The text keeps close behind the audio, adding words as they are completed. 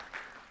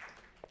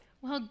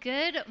Well,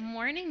 good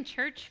morning,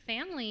 church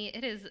family.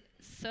 It is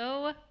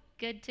so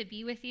good to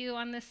be with you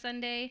on this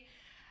Sunday.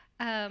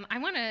 I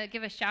want to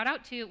give a shout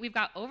out to, we've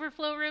got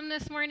Overflow Room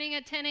this morning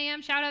at 10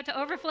 a.m. Shout out to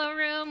Overflow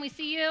Room. We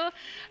see you.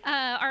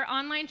 Our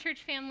online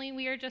church family,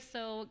 we are just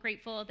so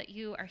grateful that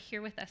you are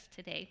here with us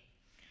today.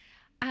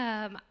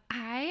 I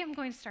am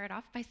going to start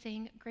off by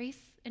saying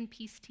grace and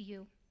peace to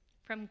you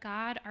from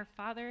God, our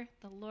Father,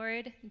 the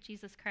Lord,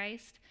 Jesus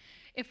Christ.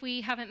 If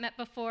we haven't met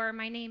before,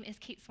 my name is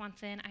Kate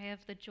Swanson. I have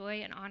the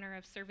joy and honor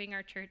of serving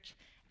our church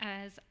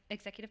as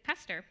executive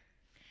pastor.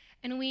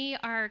 And we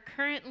are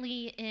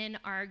currently in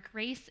our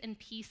Grace and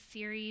Peace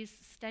series,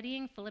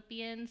 studying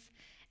Philippians.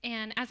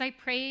 And as I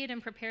prayed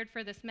and prepared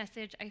for this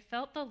message, I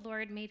felt the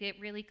Lord made it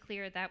really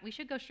clear that we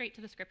should go straight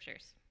to the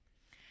scriptures.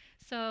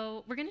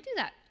 So we're going to do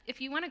that. If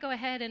you want to go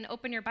ahead and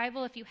open your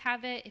Bible, if you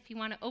have it, if you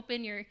want to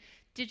open your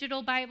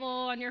digital Bible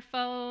on your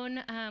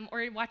phone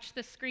or watch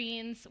the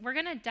screens, we're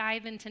going to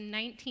dive into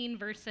 19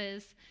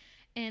 verses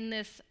in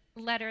this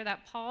letter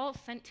that Paul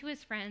sent to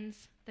his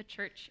friends, the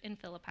church in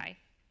Philippi.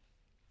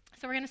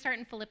 So we're going to start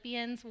in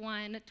Philippians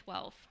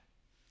 1:12.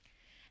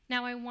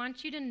 Now I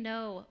want you to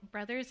know,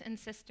 brothers and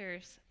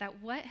sisters,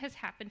 that what has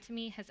happened to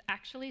me has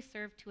actually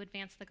served to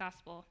advance the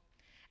gospel.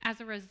 As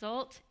a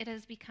result, it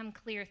has become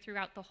clear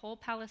throughout the whole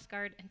palace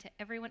guard and to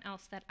everyone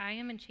else that I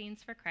am in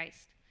chains for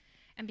Christ.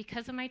 And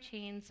because of my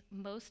chains,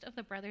 most of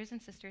the brothers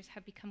and sisters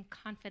have become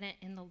confident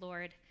in the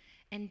Lord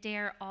and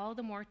dare all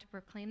the more to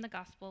proclaim the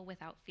gospel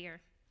without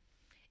fear.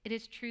 It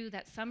is true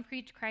that some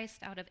preach Christ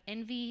out of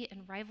envy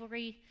and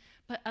rivalry,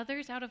 but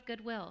others out of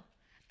goodwill.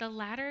 The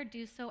latter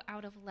do so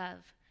out of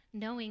love,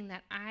 knowing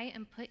that I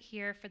am put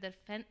here for the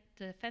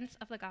defense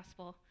of the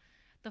gospel.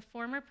 The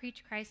former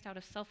preach Christ out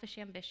of selfish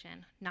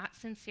ambition, not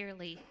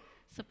sincerely,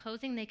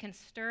 supposing they can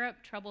stir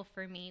up trouble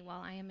for me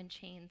while I am in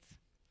chains.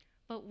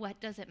 But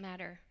what does it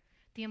matter?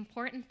 The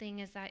important thing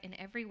is that in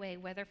every way,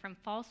 whether from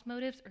false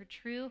motives or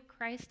true,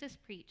 Christ is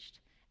preached,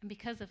 and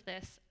because of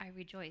this, I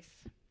rejoice.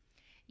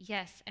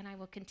 Yes, and I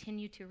will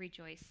continue to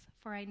rejoice,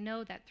 for I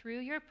know that through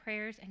your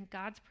prayers and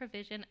God's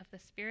provision of the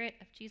Spirit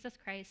of Jesus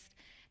Christ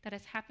that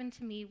has happened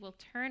to me will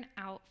turn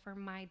out for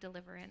my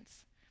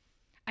deliverance.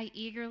 I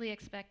eagerly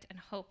expect and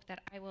hope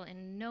that I will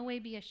in no way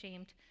be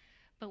ashamed,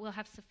 but will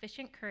have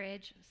sufficient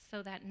courage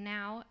so that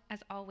now, as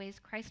always,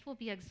 Christ will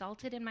be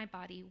exalted in my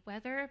body,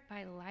 whether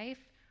by life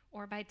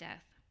or by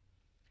death.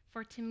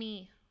 For to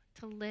me,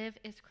 to live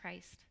is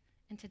Christ,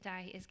 and to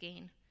die is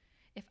gain.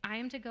 If I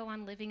am to go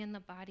on living in the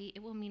body,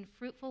 it will mean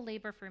fruitful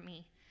labor for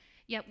me.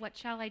 Yet what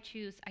shall I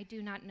choose? I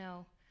do not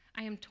know.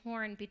 I am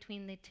torn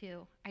between the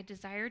two. I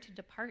desire to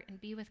depart and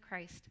be with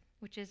Christ,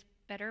 which is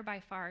better by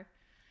far.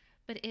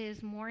 But it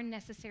is more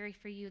necessary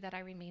for you that I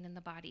remain in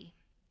the body.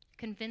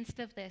 Convinced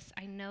of this,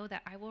 I know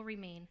that I will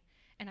remain,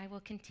 and I will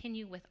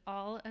continue with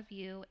all of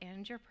you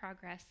and your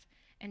progress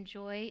and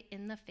joy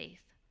in the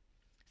faith,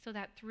 so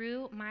that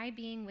through my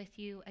being with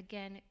you,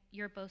 again,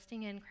 your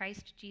boasting in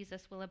Christ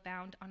Jesus will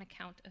abound on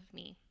account of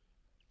me.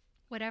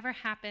 Whatever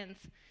happens,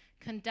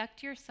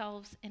 conduct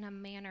yourselves in a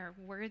manner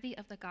worthy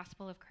of the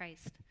gospel of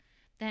Christ.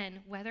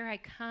 Then, whether I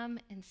come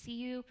and see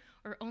you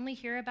or only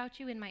hear about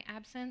you in my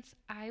absence,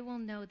 I will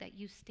know that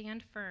you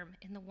stand firm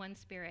in the one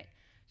Spirit,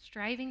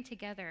 striving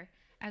together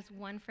as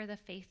one for the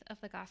faith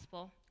of the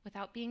gospel,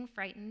 without being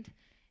frightened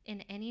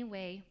in any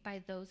way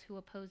by those who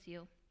oppose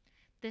you.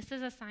 This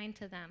is a sign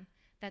to them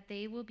that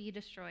they will be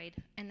destroyed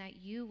and that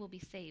you will be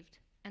saved,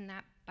 and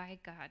that by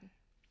God.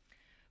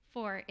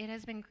 For it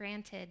has been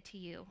granted to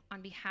you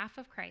on behalf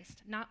of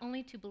Christ not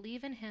only to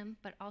believe in him,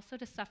 but also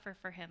to suffer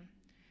for him,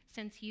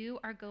 since you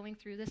are going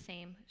through the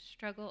same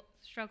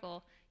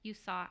struggle you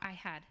saw I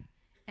had,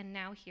 and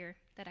now hear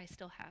that I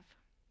still have.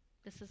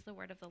 This is the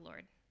word of the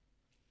Lord.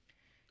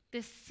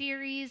 This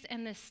series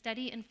and this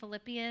study in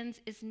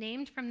Philippians is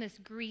named from this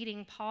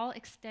greeting Paul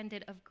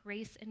extended of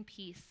grace and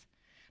peace.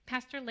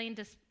 Pastor Lane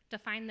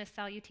defined this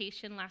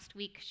salutation last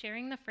week,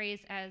 sharing the phrase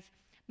as,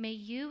 "May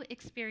you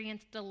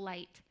experience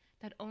delight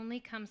that only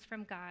comes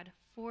from God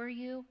for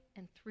you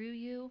and through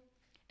you,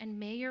 and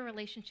may your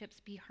relationships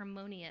be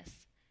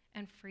harmonious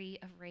and free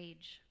of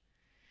rage."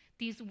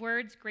 These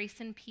words,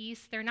 grace and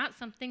peace, they're not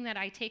something that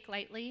I take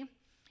lightly.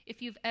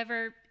 If you've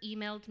ever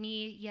emailed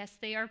me, yes,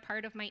 they are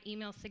part of my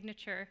email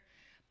signature,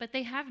 but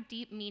they have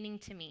deep meaning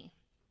to me.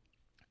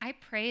 I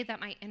pray that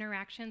my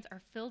interactions are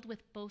filled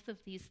with both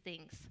of these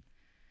things.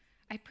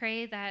 I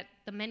pray that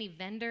the many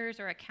vendors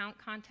or account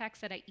contacts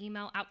that I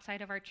email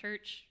outside of our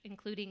church,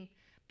 including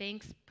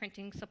banks,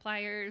 printing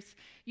suppliers,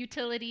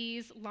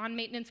 utilities, lawn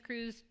maintenance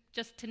crews,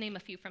 just to name a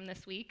few from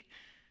this week,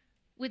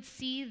 would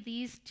see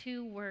these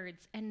two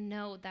words and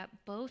know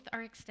that both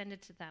are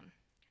extended to them,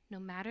 no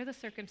matter the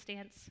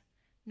circumstance,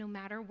 no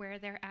matter where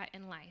they're at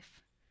in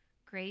life.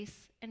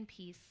 Grace and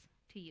peace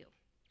to you.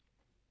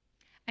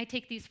 I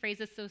take these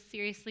phrases so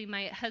seriously.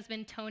 My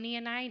husband Tony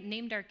and I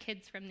named our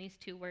kids from these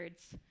two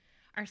words.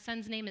 Our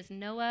son's name is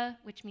Noah,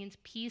 which means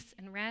peace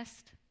and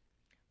rest.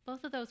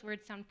 Both of those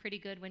words sound pretty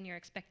good when you're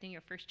expecting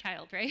your first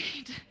child,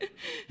 right?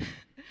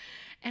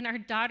 And our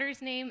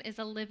daughter's name is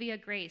Olivia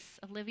Grace.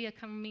 Olivia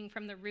coming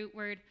from the root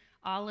word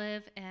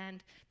olive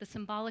and the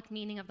symbolic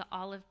meaning of the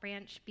olive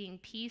branch being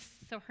peace.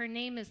 So her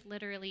name is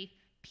literally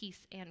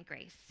peace and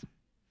grace.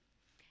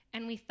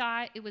 And we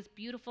thought it was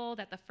beautiful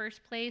that the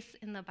first place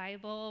in the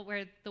Bible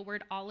where the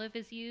word olive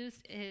is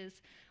used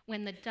is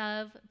when the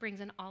dove brings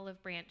an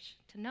olive branch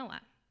to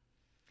Noah.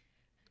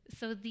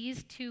 So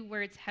these two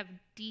words have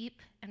deep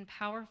and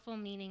powerful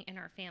meaning in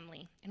our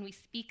family, and we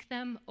speak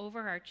them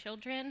over our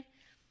children,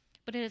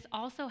 but it is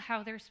also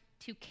how they're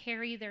to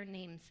carry their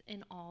names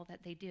in all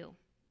that they do.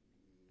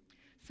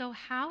 So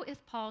how is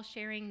Paul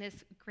sharing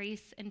this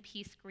grace and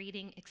peace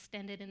greeting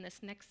extended in the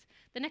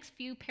next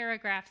few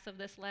paragraphs of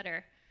this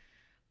letter?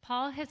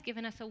 Paul has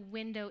given us a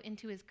window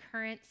into his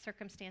current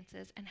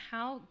circumstances and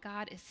how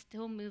God is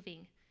still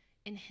moving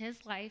in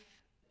his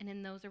life and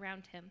in those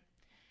around him.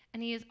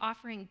 And he is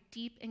offering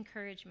deep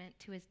encouragement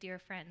to his dear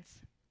friends.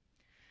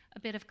 A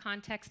bit of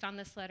context on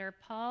this letter: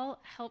 Paul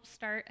helped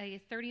start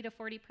a 30 to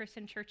 40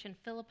 person church in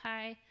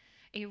Philippi,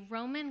 a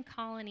Roman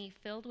colony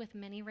filled with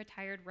many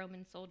retired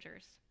Roman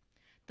soldiers.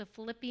 The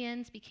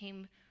Philippians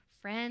became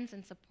friends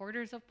and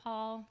supporters of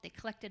Paul. They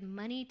collected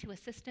money to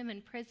assist him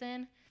in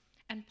prison.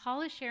 And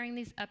Paul is sharing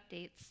these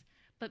updates,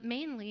 but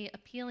mainly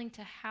appealing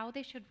to how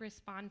they should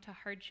respond to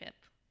hardship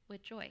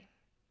with joy.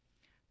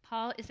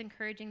 Paul is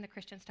encouraging the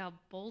Christians to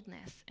have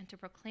boldness and to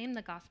proclaim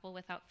the gospel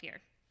without fear.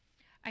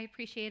 I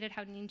appreciated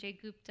how Ninjay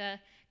Gupta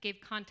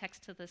gave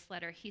context to this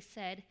letter. He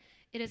said,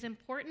 "It is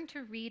important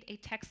to read a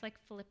text like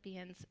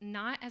Philippians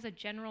not as a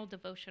general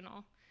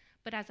devotional,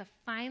 but as a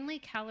finely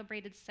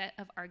calibrated set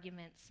of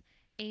arguments,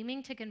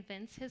 aiming to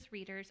convince his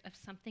readers of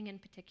something in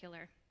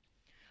particular."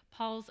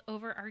 Paul's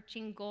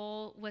overarching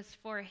goal was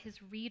for his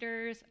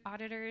readers,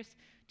 auditors,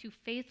 to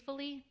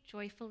faithfully,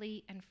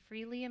 joyfully, and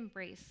freely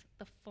embrace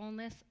the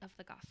fullness of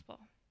the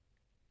gospel.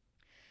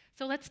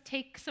 So let's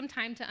take some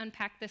time to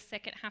unpack this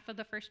second half of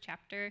the first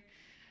chapter.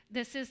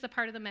 This is the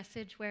part of the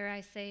message where I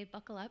say,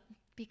 buckle up,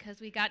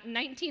 because we got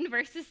 19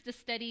 verses to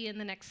study in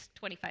the next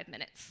 25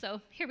 minutes.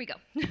 So here we go.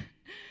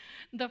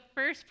 The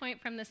first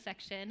point from this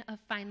section of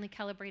finely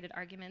calibrated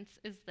arguments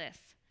is this: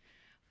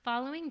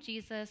 following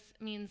Jesus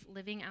means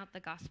living out the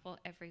gospel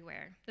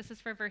everywhere. This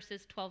is for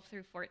verses 12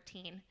 through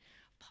 14.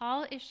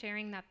 Paul is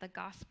sharing that the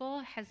gospel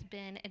has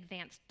been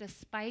advanced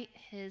despite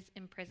his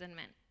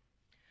imprisonment.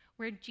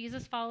 Where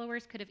Jesus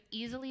followers could have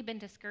easily been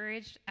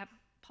discouraged at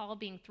Paul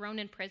being thrown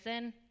in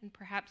prison and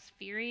perhaps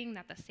fearing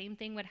that the same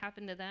thing would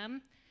happen to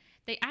them,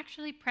 they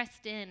actually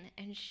pressed in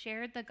and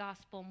shared the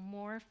gospel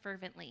more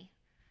fervently.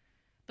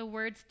 The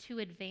words "to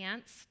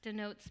advance"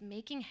 denotes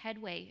making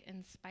headway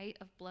in spite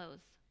of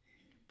blows.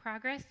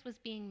 Progress was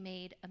being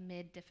made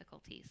amid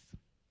difficulties.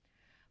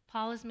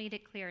 Paul has made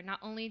it clear, not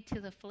only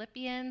to the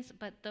Philippians,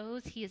 but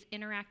those he is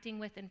interacting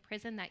with in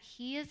prison, that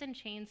he is in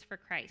chains for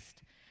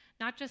Christ,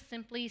 not just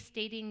simply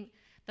stating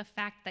the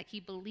fact that he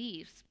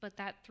believes, but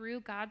that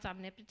through God's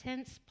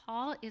omnipotence,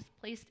 Paul is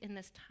placed in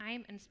this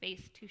time and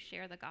space to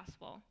share the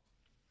gospel.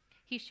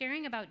 He's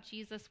sharing about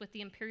Jesus with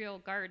the imperial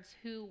guards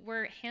who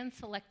were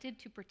hand-selected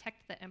to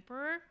protect the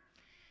emperor,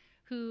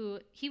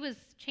 who he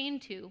was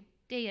chained to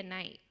day and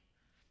night.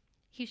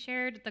 He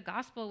shared the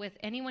gospel with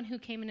anyone who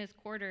came in his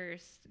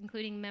quarters,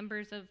 including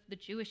members of the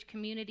Jewish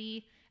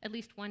community, at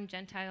least one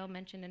Gentile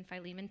mentioned in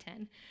Philemon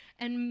 10,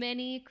 and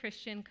many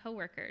Christian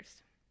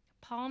co-workers.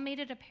 Paul made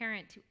it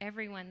apparent to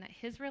everyone that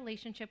his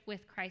relationship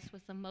with Christ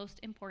was the most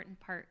important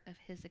part of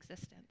his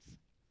existence.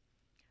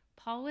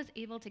 Paul was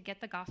able to get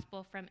the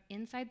gospel from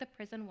inside the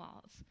prison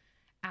walls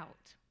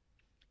out.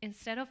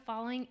 Instead of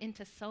falling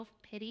into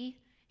self-pity,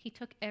 he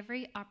took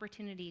every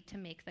opportunity to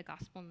make the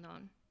gospel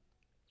known.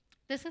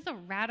 This is a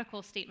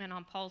radical statement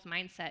on Paul's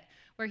mindset,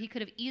 where he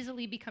could have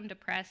easily become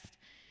depressed.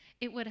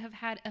 It would have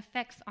had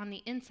effects on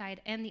the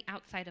inside and the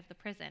outside of the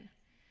prison.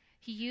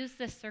 He used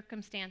this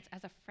circumstance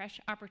as a fresh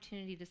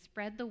opportunity to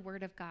spread the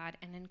word of God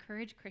and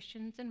encourage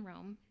Christians in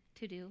Rome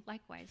to do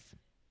likewise.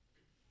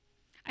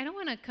 I don't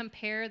want to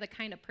compare the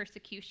kind of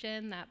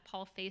persecution that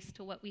Paul faced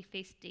to what we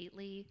face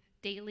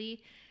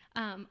daily.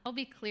 I'll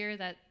be clear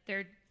that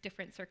they're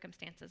different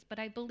circumstances, but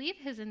I believe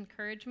his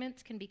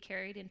encouragements can be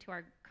carried into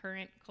our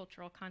current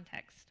cultural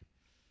context.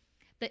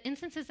 The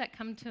instances that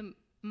come to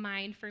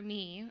mind for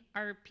me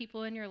are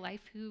people in your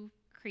life who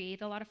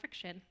create a lot of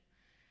friction.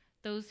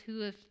 Those who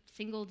have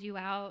singled you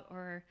out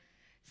or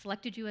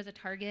selected you as a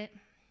target.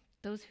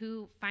 Those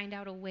who find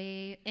out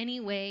any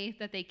way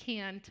that they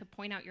can to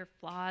point out your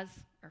flaws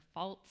or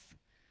faults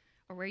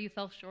or where you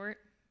fell short.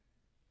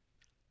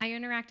 I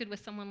interacted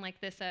with someone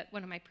like this at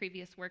one of my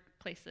previous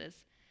workplaces,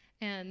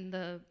 and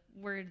the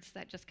words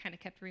that just kind of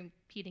kept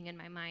repeating in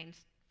my mind,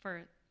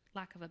 for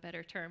lack of a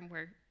better term,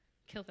 were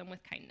 "kill them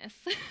with kindness."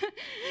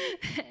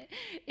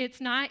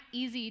 It's not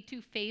easy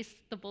to face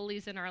the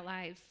bullies in our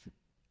lives,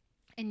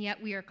 and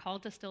yet we are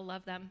called to still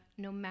love them,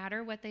 no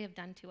matter what they have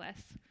done to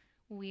us.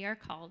 We are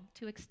called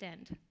to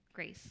extend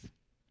grace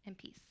and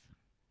peace.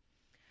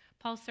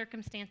 Paul's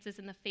circumstances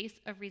in the face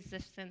of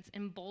resistance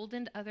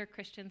emboldened other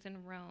Christians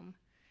in Rome.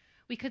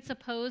 We could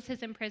suppose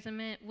his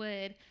imprisonment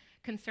would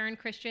concern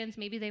Christians.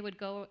 Maybe they would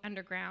go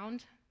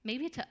underground.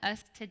 Maybe to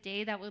us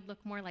today, that would look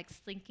more like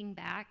slinking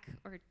back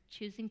or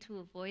choosing to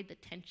avoid the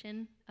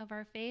tension of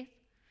our faith.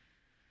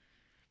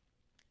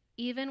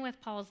 Even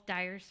with Paul's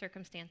dire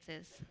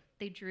circumstances,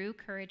 they drew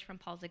courage from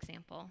Paul's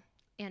example,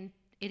 and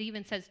it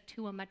even says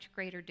to a much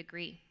greater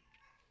degree.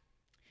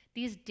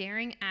 These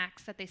daring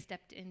acts that they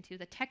stepped into,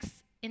 the text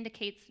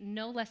indicates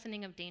no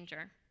lessening of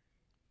danger,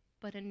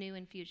 but a new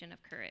infusion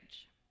of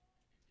courage.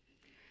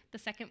 The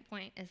second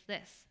point is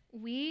this: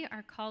 we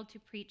are called to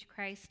preach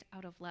Christ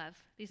out of love.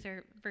 These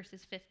are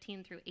verses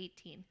 15 through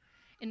 18.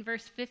 In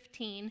verse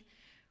 15,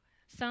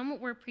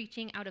 some were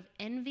preaching out of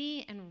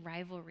envy and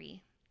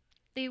rivalry.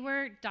 They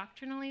were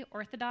doctrinally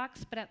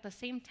orthodox, but at the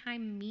same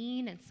time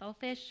mean and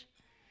selfish,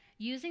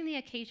 using the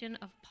occasion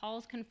of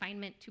Paul's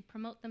confinement to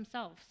promote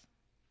themselves.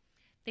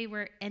 They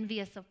were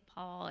envious of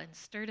Paul and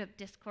stirred up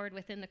discord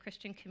within the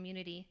Christian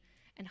community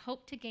and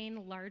hoped to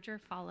gain larger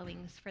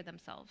followings for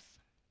themselves.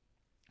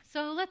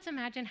 So let's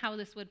imagine how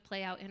this would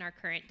play out in our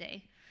current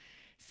day.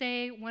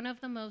 Say one of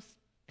the most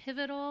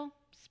pivotal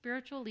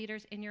spiritual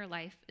leaders in your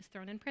life is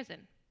thrown in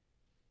prison.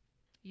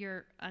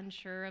 You're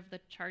unsure of the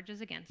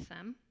charges against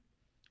them,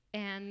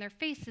 and their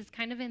face is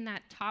kind of in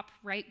that top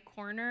right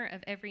corner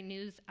of every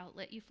news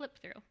outlet you flip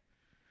through.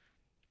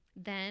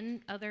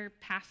 Then other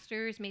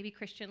pastors, maybe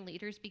Christian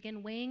leaders,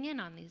 begin weighing in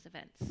on these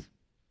events,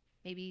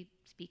 maybe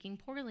speaking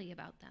poorly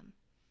about them.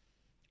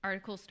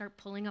 Articles start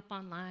pulling up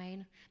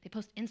online. They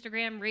post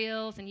Instagram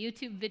reels and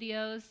YouTube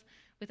videos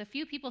with a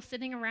few people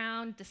sitting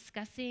around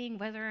discussing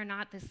whether or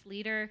not this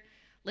leader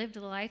lived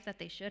the life that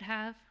they should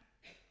have.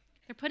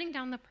 They're putting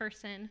down the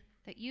person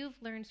that you've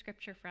learned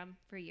scripture from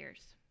for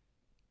years.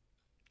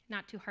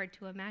 Not too hard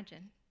to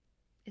imagine,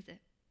 is it?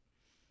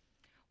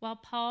 While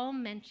Paul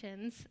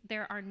mentions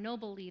there are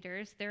noble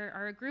leaders, there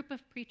are a group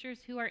of preachers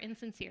who are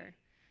insincere.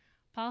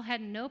 Paul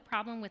had no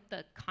problem with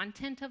the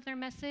content of their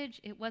message.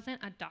 It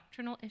wasn't a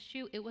doctrinal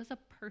issue, it was a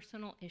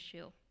personal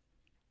issue.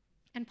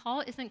 And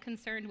Paul isn't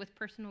concerned with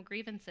personal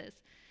grievances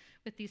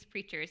with these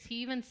preachers. He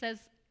even says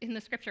in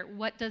the scripture,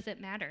 what does it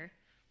matter?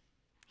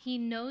 He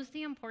knows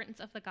the importance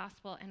of the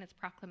gospel and its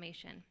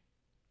proclamation,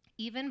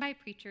 even by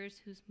preachers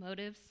whose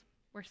motives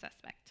were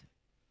suspect.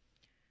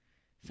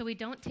 So we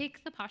don't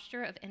take the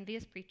posture of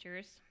envious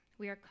preachers.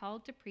 We are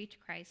called to preach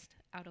Christ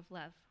out of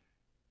love.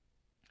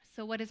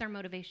 So what is our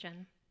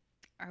motivation?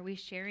 Are we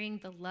sharing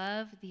the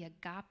love, the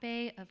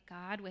agape of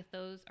God with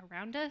those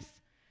around us?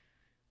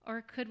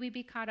 Or could we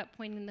be caught up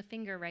pointing the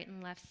finger right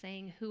and left,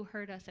 saying who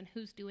hurt us and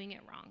who's doing it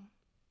wrong?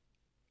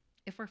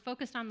 If we're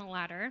focused on the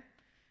latter,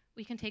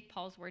 we can take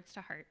Paul's words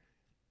to heart.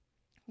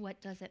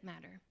 What does it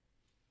matter?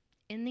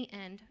 In the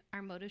end,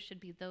 our motives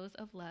should be those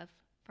of love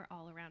for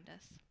all around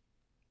us.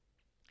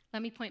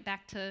 Let me point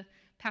back to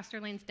Pastor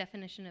Lane's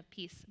definition of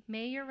peace.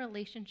 May your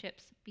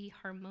relationships be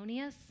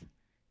harmonious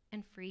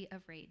and free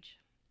of rage.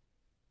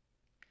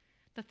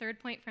 The third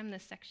point from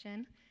this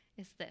section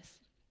is this: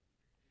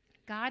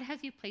 God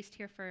has you placed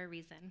here for a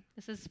reason.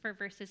 This is for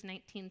verses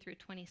 19 through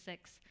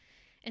 26.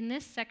 In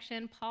this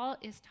section, Paul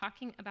is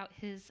talking about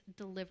his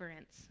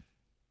deliverance.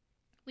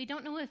 We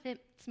don't know if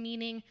it's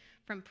meaning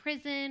from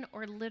prison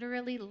or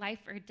literally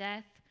life or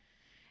death.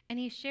 And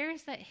he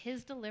shares that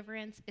his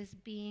deliverance is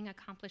being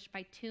accomplished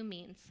by two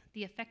means: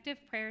 the effective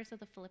prayers of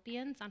the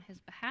Philippians on his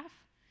behalf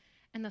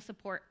and the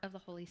support of the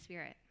Holy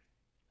Spirit.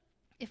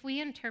 If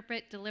we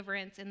interpret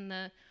deliverance in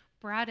the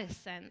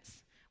broadest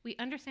sense, we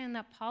understand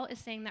that Paul is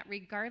saying that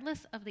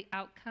regardless of the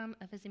outcome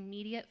of his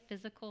immediate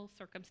physical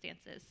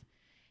circumstances,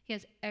 he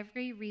has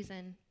every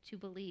reason to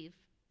believe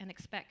and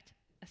expect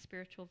a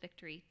spiritual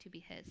victory to be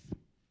his.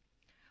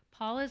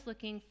 Paul is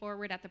looking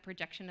forward at the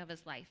projection of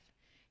his life.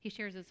 He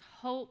shares his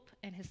hope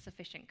and his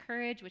sufficient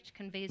courage, which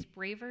conveys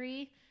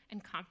bravery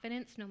and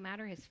confidence no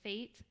matter his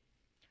fate.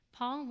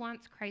 Paul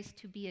wants Christ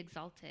to be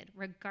exalted,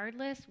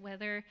 regardless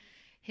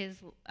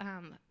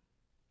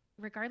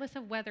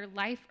of whether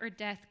life or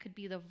death could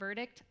be the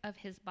verdict of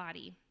his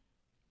body.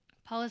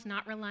 Paul is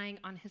not relying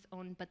on his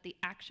own, but the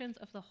actions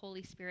of the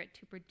Holy Spirit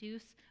to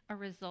produce a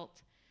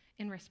result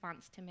in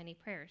response to many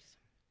prayers.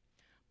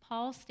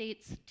 Paul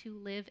states to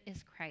live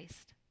is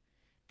Christ.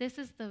 This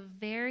is the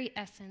very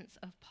essence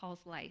of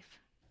Paul's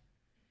life.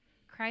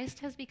 Christ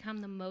has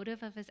become the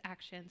motive of his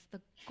actions,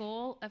 the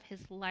goal of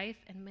his life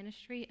and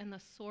ministry, and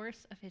the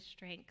source of his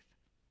strength.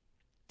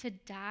 To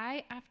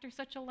die after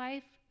such a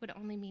life would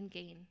only mean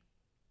gain.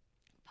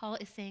 Paul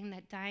is saying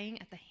that dying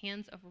at the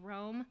hands of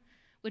Rome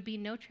would be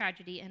no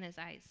tragedy in his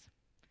eyes.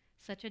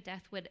 Such a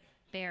death would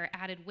bear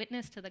added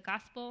witness to the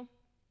gospel.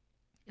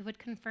 It would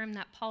confirm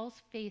that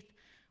Paul's faith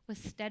was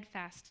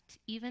steadfast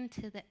even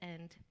to the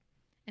end,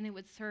 and it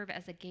would serve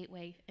as a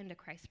gateway into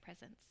Christ's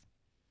presence.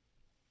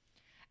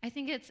 I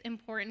think it's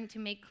important to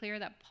make clear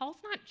that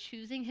Paul's not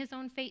choosing his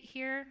own fate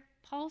here.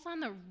 Paul's on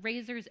the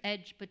razor's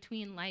edge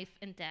between life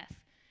and death,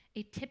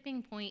 a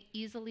tipping point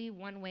easily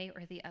one way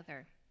or the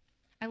other.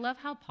 I love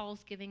how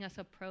Paul's giving us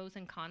a pros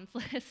and cons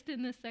list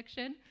in this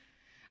section.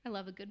 I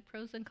love a good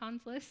pros and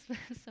cons list.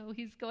 So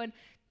he's going,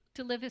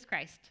 to live is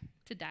Christ,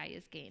 to die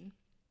is gain.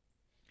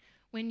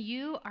 When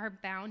you are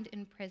bound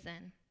in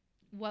prison,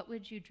 what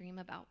would you dream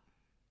about?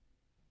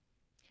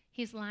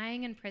 He's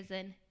lying in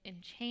prison, in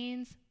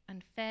chains,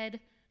 unfed,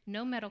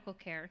 no medical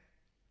care.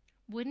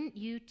 Wouldn't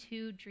you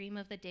too dream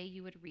of the day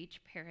you would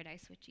reach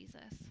paradise with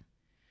Jesus?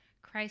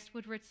 Christ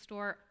would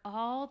restore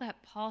all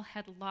that Paul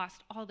had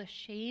lost, all the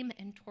shame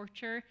and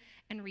torture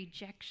and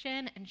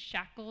rejection and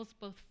shackles,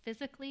 both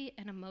physically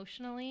and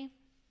emotionally.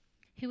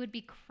 He would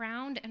be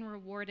crowned and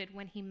rewarded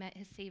when he met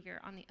his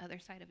Savior on the other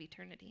side of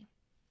eternity.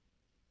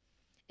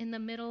 In the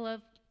middle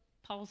of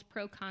Paul's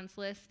pro-cons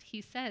list,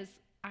 he says,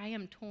 I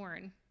am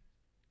torn,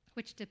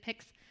 which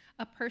depicts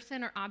a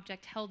person or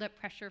object held up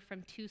pressure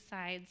from two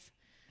sides,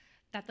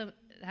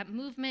 that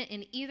movement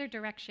in either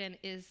direction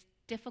is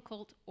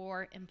difficult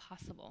or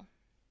impossible.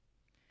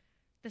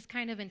 This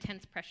kind of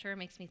intense pressure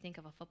makes me think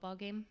of a football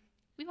game.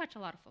 We watch a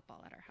lot of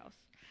football at our house.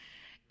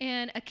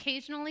 And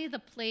occasionally the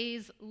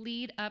plays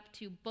lead up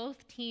to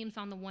both teams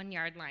on the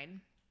 1-yard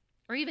line,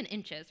 or even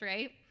inches,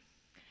 right?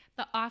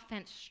 The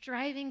offense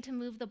striving to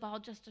move the ball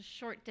just a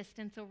short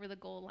distance over the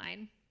goal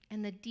line,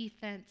 and the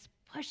defense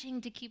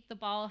pushing to keep the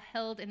ball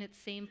held in its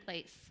same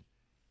place.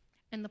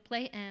 And the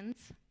play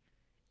ends,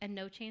 and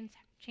no change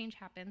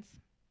happens,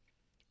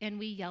 and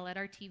we yell at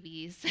our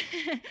TVs,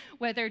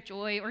 whether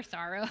joy or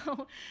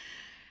sorrow.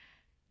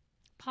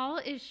 Paul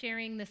is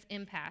sharing this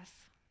impasse.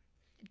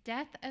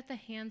 Death at the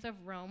hands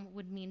of Rome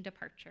would mean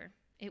departure.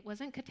 It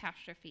wasn't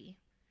catastrophe.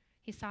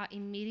 He saw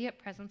immediate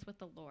presence with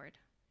the Lord.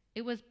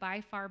 It was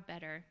by far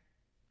better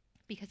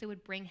because it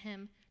would bring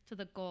him to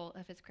the goal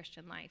of his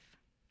Christian life.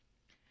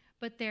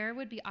 But there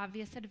would be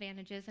obvious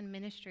advantages in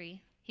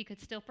ministry he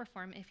could still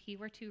perform if he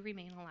were to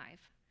remain alive.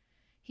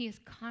 He is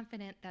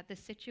confident that the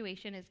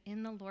situation is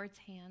in the Lord's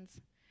hands,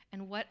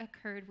 and what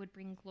occurred would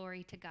bring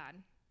glory to God.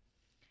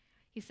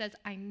 He says,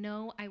 I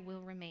know I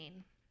will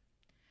remain.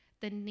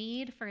 The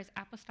need for his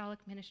apostolic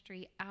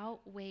ministry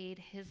outweighed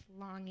his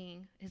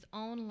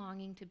own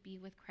longing to be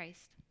with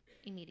Christ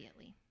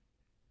immediately.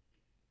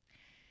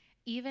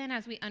 Even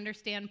as we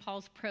understand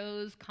Paul's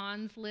pros,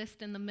 cons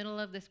list in the middle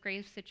of this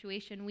grave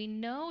situation, we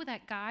know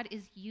that God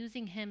is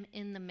using him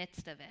in the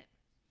midst of it.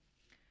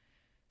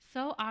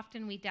 So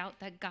often we doubt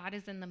that God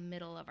is in the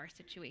middle of our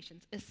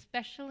situations,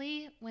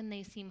 especially when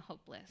they seem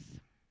hopeless.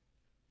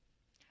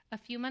 A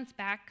few months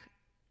back,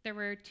 there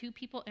were 2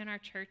 people in our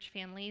church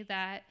family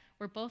that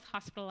were both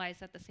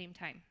hospitalized at the same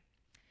time.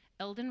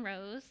 Eldon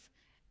Rose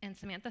and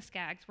Samantha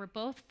Skaggs were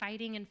both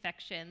fighting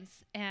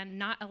infections and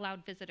not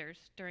allowed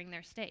visitors during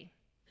their stay.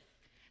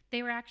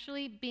 They were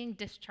actually being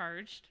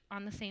discharged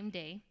on the same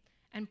day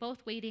and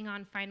both waiting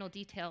on final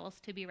details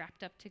to be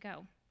wrapped up to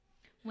go,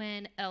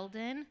 when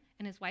Eldon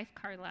and his wife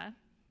Carla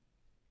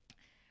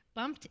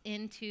bumped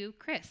into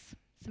Chris,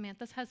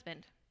 Samantha's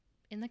husband,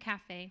 in the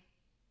cafe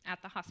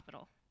at the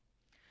hospital.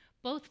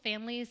 Both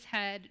families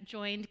had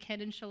joined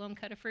Ken and Shalom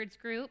Cuttaford's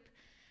group,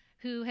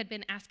 who had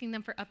been asking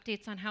them for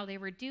updates on how they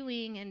were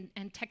doing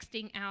and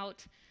texting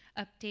out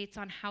updates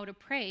on how to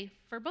pray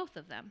for both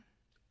of them.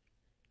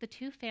 The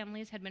 2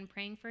 families had been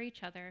praying for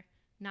each other,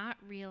 not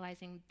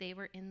realizing they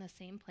were in the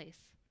same place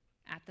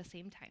at the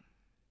same time.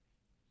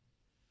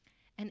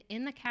 And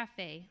in the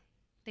cafe,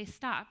 they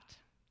stopped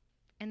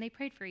and they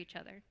prayed for each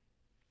other.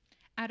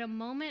 At a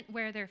moment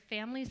where their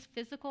family's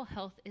physical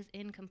health is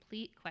in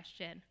complete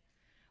question,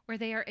 where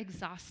they are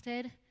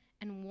exhausted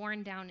and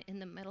worn down in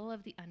the middle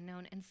of the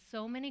unknown and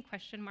so many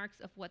question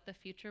marks of what the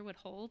future would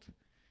hold,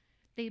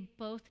 they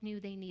both knew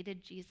they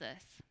needed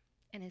Jesus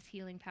and his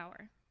healing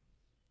power.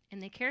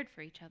 And they cared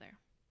for each other,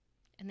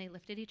 and they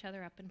lifted each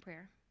other up in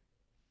prayer.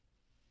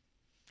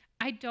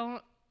 I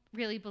don't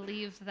really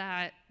believe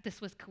that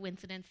this was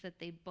coincidence that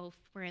they both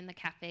were in the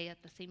cafe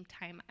at the same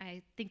time.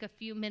 I think a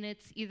few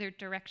minutes either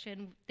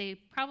direction, they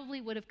probably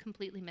would have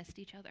completely missed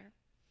each other.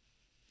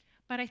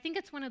 But I think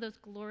it's one of those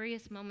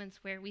glorious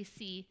moments where we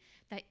see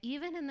that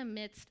even in the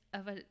midst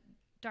of a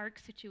dark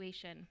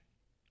situation,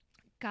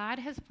 God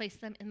has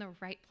placed them in the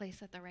right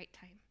place at the right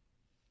time.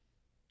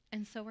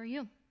 And so are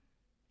you.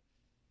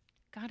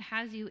 God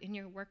has you in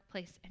your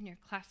workplace, in your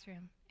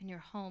classroom, in your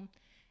home,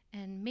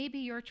 and maybe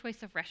your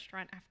choice of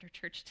restaurant after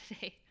church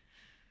today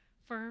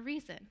for a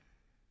reason.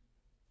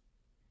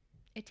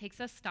 It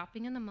takes us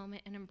stopping in the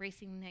moment and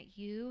embracing that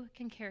you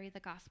can carry the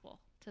gospel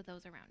to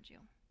those around you.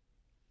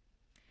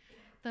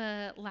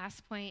 The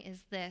last point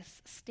is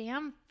this: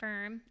 stand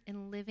firm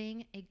in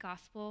living a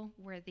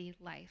gospel-worthy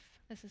life.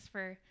 This is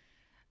for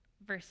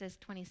verses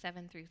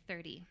 27 through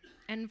 30.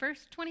 And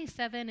verse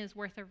 27 is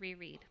worth a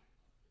reread.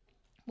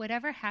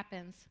 Whatever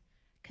happens,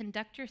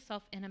 conduct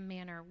yourself in a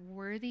manner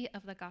worthy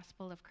of the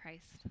gospel of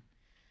Christ.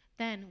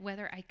 Then,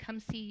 whether I come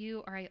see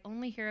you or I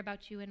only hear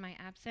about you in my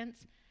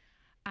absence,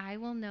 I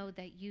will know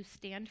that you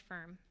stand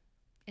firm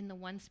in the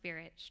one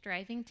Spirit,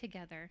 striving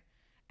together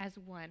as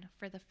one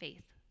for the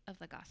faith of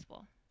the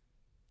gospel.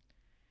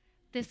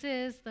 This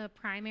is the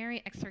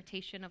primary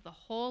exhortation of the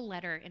whole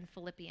letter in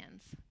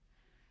Philippians.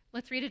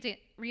 Let's read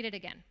it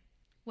again.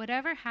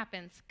 Whatever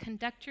happens,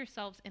 conduct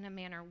yourselves in a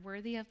manner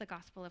worthy of the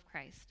gospel of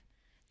Christ.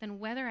 Then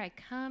whether I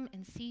come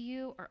and see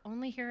you or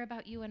only hear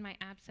about you in my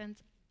absence,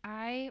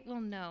 I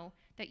will know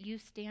that you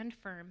stand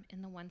firm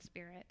in the one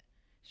Spirit,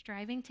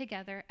 striving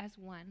together as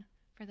one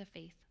for the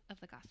faith of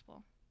the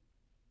gospel.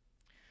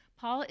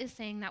 Paul is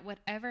saying that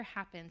whatever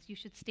happens, you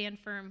should stand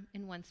firm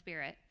in one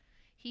Spirit.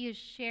 He is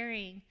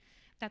sharing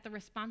that the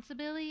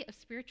responsibility of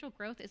spiritual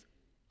growth is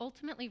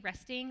ultimately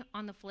resting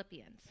on the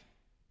Philippians.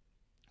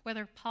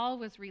 Whether Paul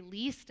was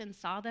released and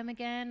saw them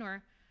again,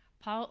 or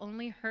Paul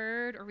only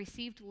heard or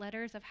received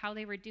letters of how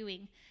they were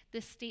doing,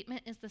 this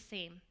statement is the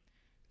same.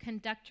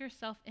 Conduct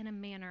yourself in a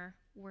manner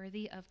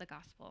worthy of the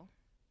gospel.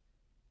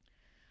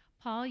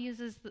 Paul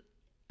uses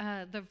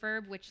the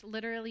verb which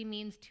literally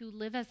means to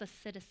live as a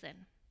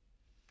citizen.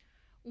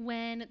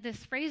 When this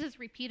phrase is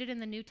repeated in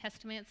the New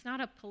Testament, it's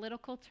not a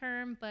political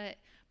term, but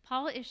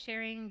Paul is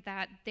sharing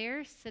that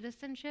their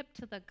citizenship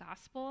to the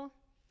gospel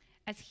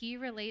as he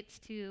relates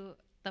to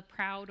the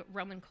proud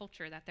Roman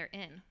culture that they're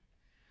in.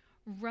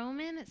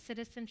 Roman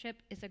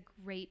citizenship is a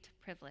great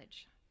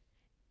privilege.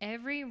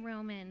 Every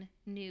Roman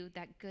knew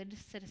that good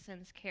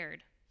citizens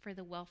cared for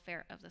the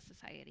welfare of the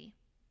society.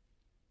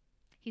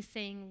 He's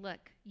saying,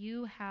 look,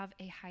 you have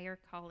a higher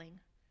calling,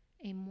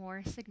 a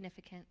more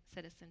significant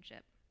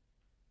citizenship.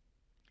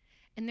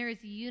 And there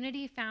is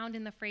unity found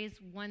in the phrase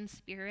one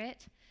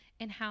Spirit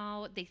in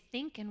how they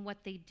think and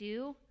what they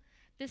do.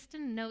 This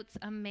denotes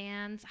a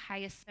man's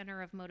highest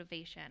center of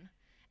motivation,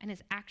 and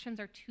his actions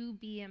are to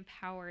be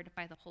empowered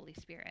by the Holy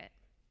Spirit.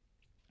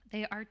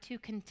 They are to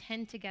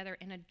contend together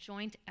in a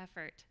joint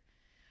effort.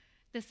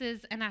 This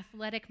is an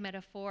athletic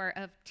metaphor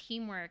of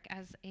teamwork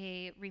as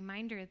a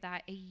reminder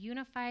that a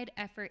unified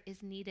effort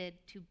is needed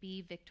to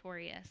be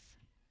victorious.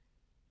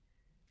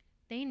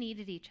 They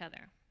needed each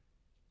other,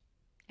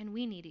 and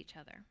we need each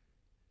other.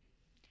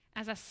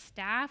 As a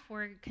staff,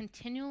 we're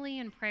continually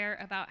in prayer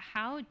about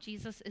how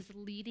Jesus is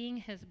leading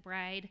his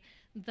bride,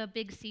 the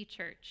Big C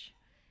Church,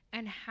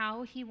 and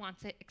how he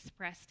wants it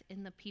expressed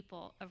in the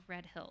people of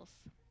Red Hills.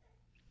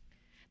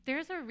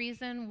 There's a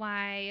reason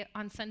why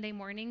on Sunday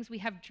mornings we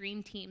have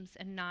dream teams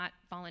and not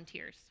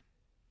volunteers.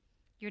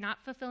 You're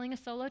not fulfilling a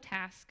solo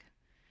task.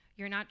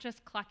 You're not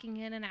just clocking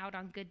in and out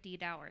on good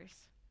deed hours.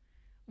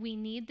 We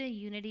need the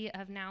unity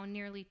of now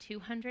nearly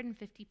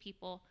 250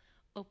 people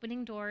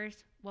opening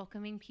doors,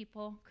 welcoming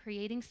people,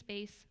 creating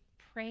space,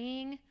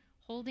 praying,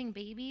 holding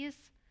babies,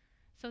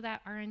 so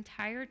that our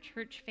entire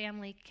church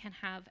family can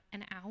have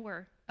an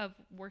hour of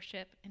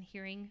worship and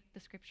hearing the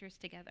scriptures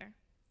together.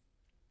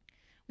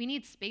 We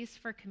need space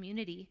for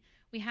community.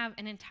 We have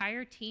an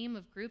entire team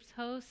of groups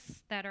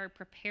hosts that are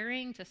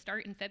preparing to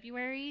start in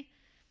February,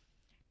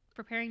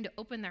 preparing to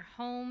open their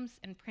homes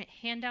and print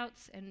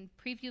handouts and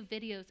preview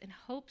videos in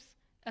hopes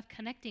of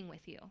connecting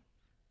with you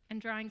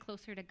and drawing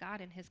closer to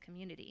God and his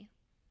community.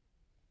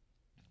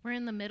 We're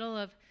in the middle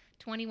of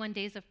 21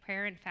 days of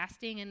prayer and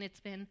fasting, and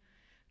it's been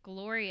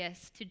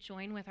glorious to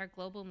join with our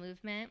global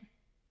movement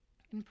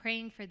in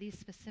praying for these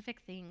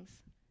specific things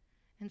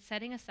and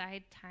setting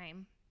aside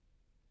time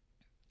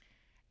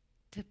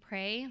to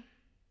pray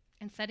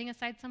and setting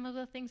aside some of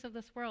the things of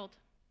this world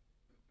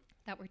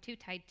that we're too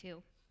tied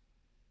to.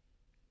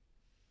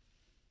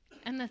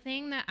 And the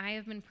thing that I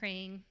have been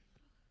praying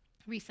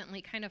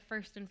recently, kind of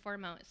first and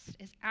foremost,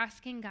 is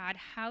asking God,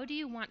 how do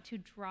you want to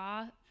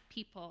draw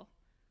people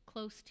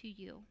close to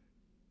you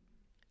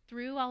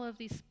through all of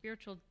these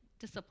spiritual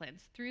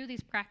disciplines, through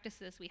these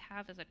practices we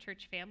have as a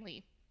church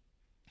family?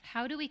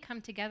 How do we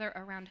come together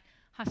around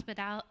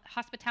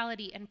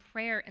hospitality and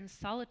prayer and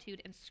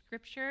solitude and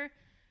scripture,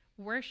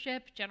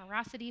 worship,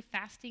 generosity,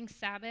 fasting,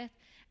 Sabbath,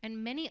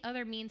 and many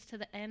other means to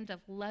the end of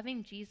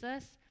loving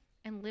Jesus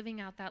and living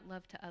out that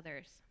love to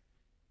others?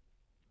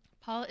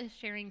 Paul is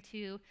sharing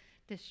to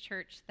this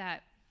church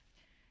that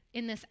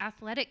in this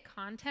athletic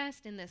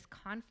contest, in this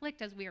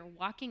conflict, as we are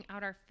walking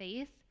out our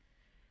faith,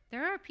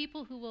 there are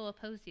people who will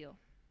oppose you.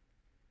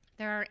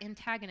 There are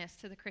antagonists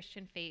to the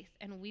Christian faith,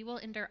 and we will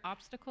endure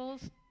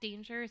obstacles,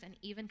 dangers, and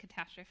even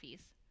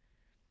catastrophes.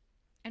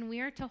 And we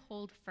are to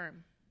hold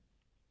firm.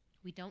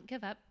 We don't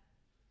give up.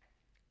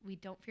 We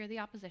don't fear the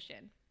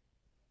opposition.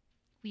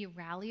 We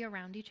rally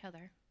around each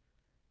other,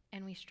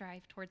 and we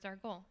strive towards our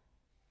goal.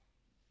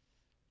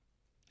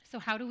 So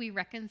how do we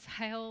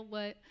reconcile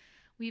what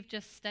we've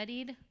just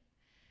studied?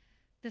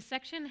 This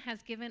section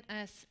has given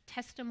us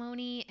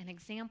testimony and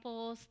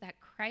examples that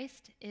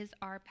Christ is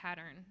our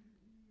pattern,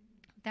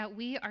 that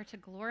we are to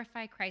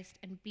glorify Christ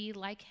and be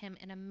like him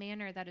in a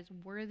manner that is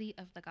worthy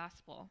of the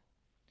gospel.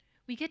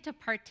 We get to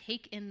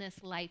partake in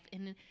this life,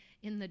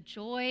 in the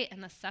joy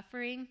and the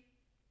suffering.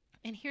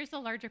 And here's the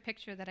larger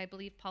picture that I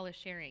believe Paul is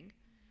sharing.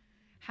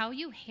 How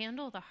you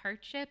handle the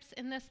hardships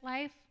in this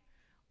life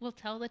will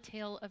tell the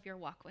tale of your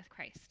walk with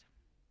Christ.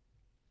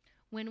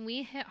 When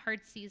we hit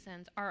hard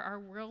seasons, are our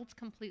worlds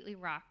completely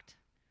rocked?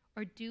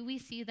 Or do we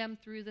see them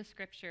through the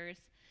scriptures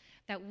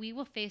that we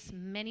will face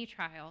many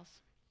trials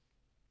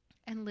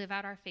and live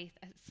out our faith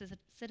as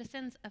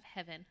citizens of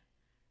heaven,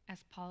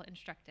 as Paul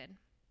instructed?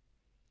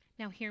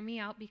 Now hear me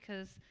out,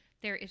 because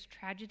there is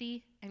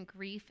tragedy and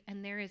grief,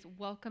 and there is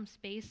welcome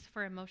space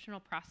for emotional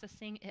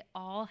processing. It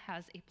all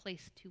has a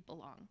place to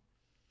belong.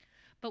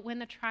 But when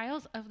the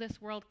trials of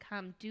this world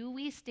come, do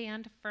we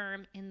stand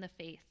firm in the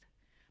faith,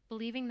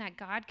 believing that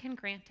God can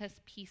grant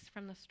us peace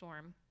from the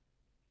storm?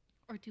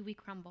 Or do we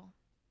crumble?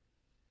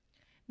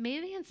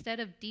 Maybe instead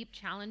of deep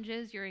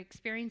challenges, you're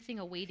experiencing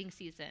a waiting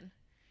season.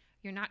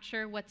 You're not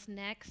sure what's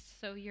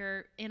next, so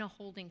you're in a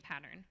holding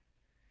pattern.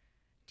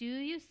 Do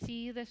you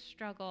see this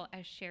struggle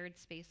as shared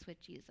space with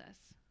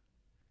Jesus?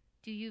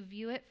 Do you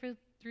view it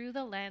through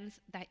the lens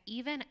that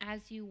even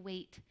as you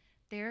wait,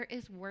 there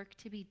is work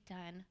to be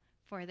done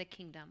for the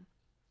kingdom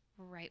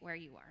right where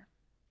you are?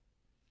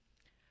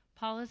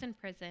 Paul is in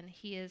prison.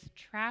 He is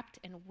trapped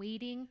and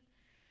waiting.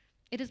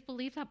 It is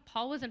believed that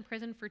Paul was in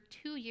prison for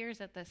 2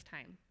 years at this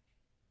time,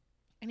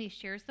 and he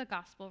shares the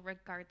gospel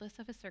regardless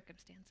of his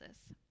circumstances.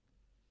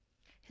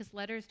 His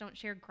letters don't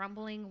share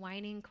grumbling,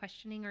 whining,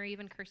 questioning, or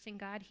even cursing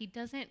God. He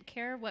doesn't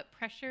care what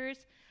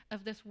pressures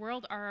of this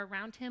world are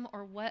around him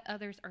or what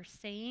others are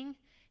saying.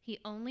 He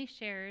only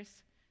shares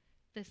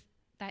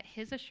that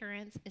his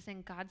assurance is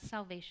in God's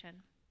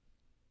salvation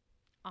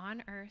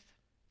on earth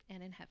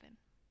and in heaven.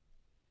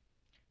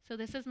 So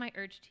this is my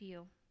urge to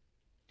you.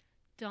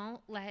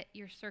 Don't let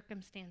your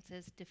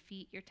circumstances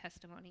defeat your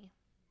testimony.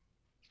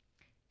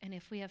 And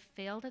if we have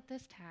failed at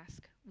this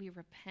task, we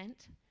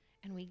repent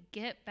and we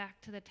get back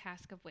to the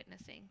task of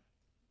witnessing.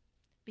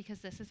 Because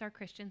this is our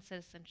Christian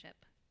citizenship,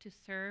 to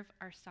serve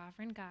our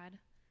sovereign God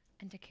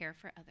and to care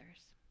for others.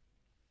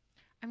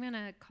 I'm going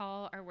to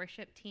call our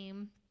worship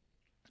team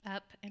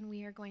up, and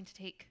we are going to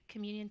take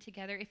communion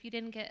together. If you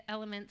didn't get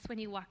elements when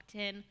you walked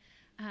in,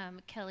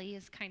 Kelly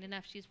is kind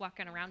enough. She's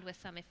walking around with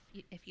some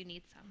if you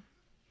need some.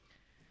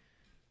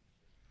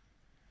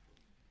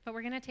 But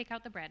we're going to take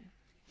out the bread.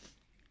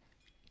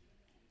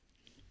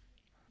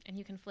 And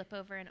you can flip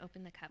over and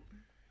open the cup.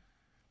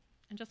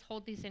 And just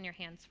hold these in your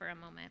hands for a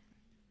moment.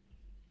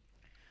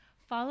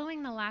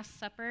 Following the Last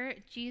Supper,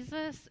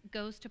 Jesus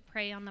goes to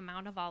pray on the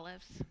Mount of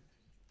Olives.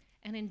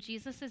 And in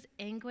Jesus'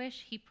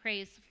 anguish, he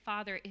prays,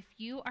 "Father, if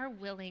you are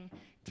willing,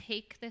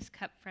 take this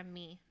cup from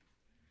me.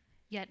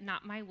 Yet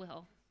not my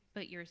will,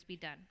 but yours be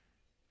done."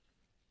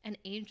 An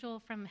angel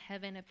from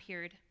heaven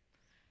appeared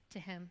to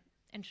him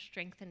and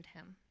strengthened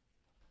him.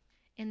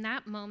 In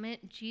that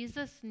moment,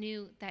 Jesus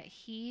knew that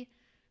he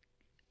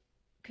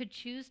could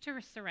choose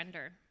to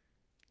surrender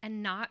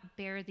and not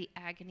bear the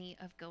agony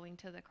of going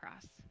to the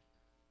cross.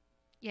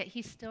 Yet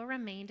he still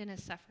remained in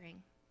his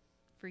suffering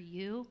for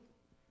you,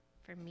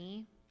 for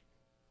me.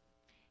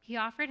 He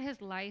offered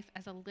his life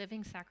as a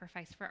living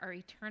sacrifice for our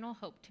eternal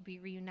hope to be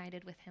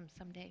reunited with him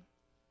someday.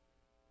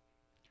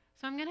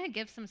 So I'm going to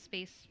give some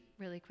space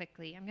really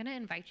quickly. I'm going to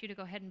invite you to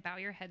go ahead and bow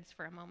your heads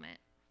for a moment.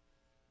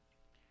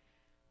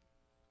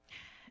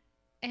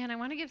 And I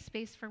want to give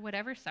space for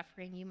whatever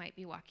suffering you might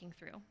be walking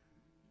through.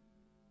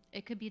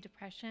 It could be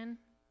depression.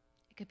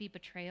 It could be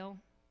betrayal.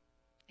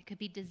 It could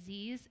be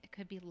disease. It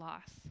could be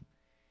loss.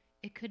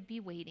 It could be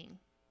waiting.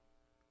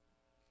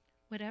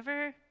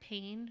 Whatever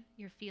pain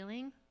you're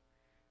feeling,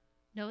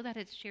 know that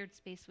it's shared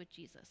space with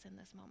Jesus in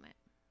this moment.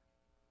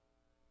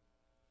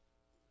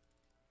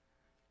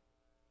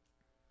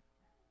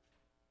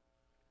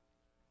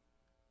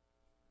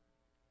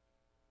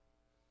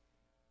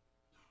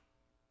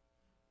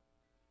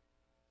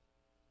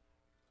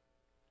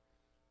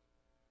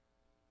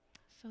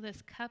 So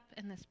this cup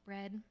and this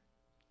bread,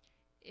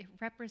 it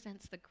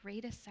represents the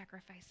greatest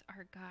sacrifice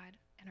our God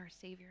and our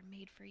Savior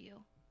made for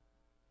you.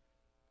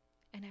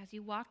 And as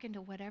you walk into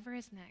whatever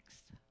is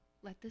next,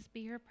 let this be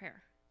your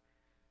prayer.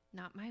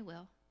 Not my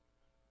will,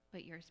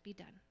 but yours be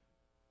done.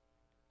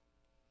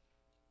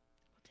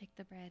 We'll take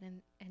the bread,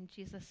 and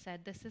Jesus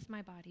said, "This is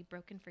my body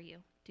broken for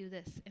you. Do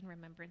this in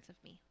remembrance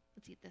of me."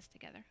 Let's eat this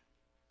together.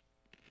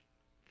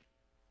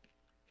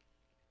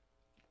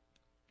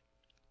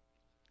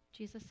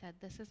 Jesus said,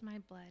 "This is my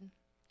blood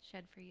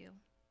shed for you.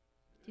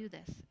 Do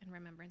this in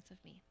remembrance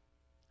of me."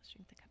 Let's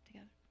drink the cup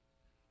together.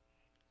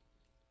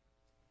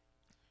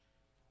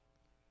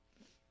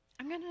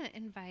 I'm going to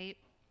invite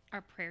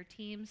our prayer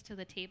teams to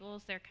the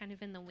tables. They're kind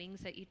of in the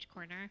wings at each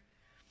corner.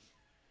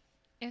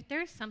 If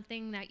there's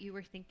something that you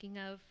were thinking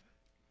of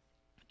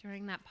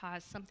during that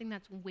pause, something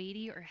that's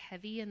weighty or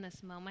heavy in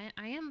this moment,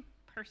 I am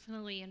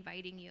personally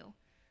inviting you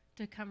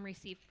to come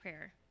receive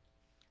prayer.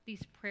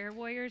 These prayer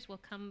warriors will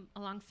come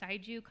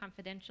alongside you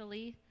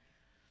confidentially,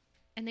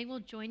 and they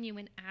will join you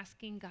in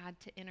asking God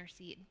to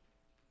intercede.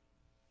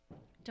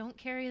 Don't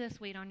carry this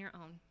weight on your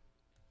own.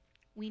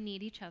 We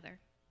need each other.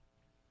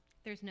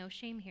 There's no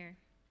shame here,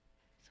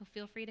 so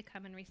feel free to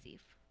come and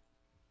receive.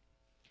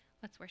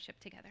 Let's worship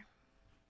together.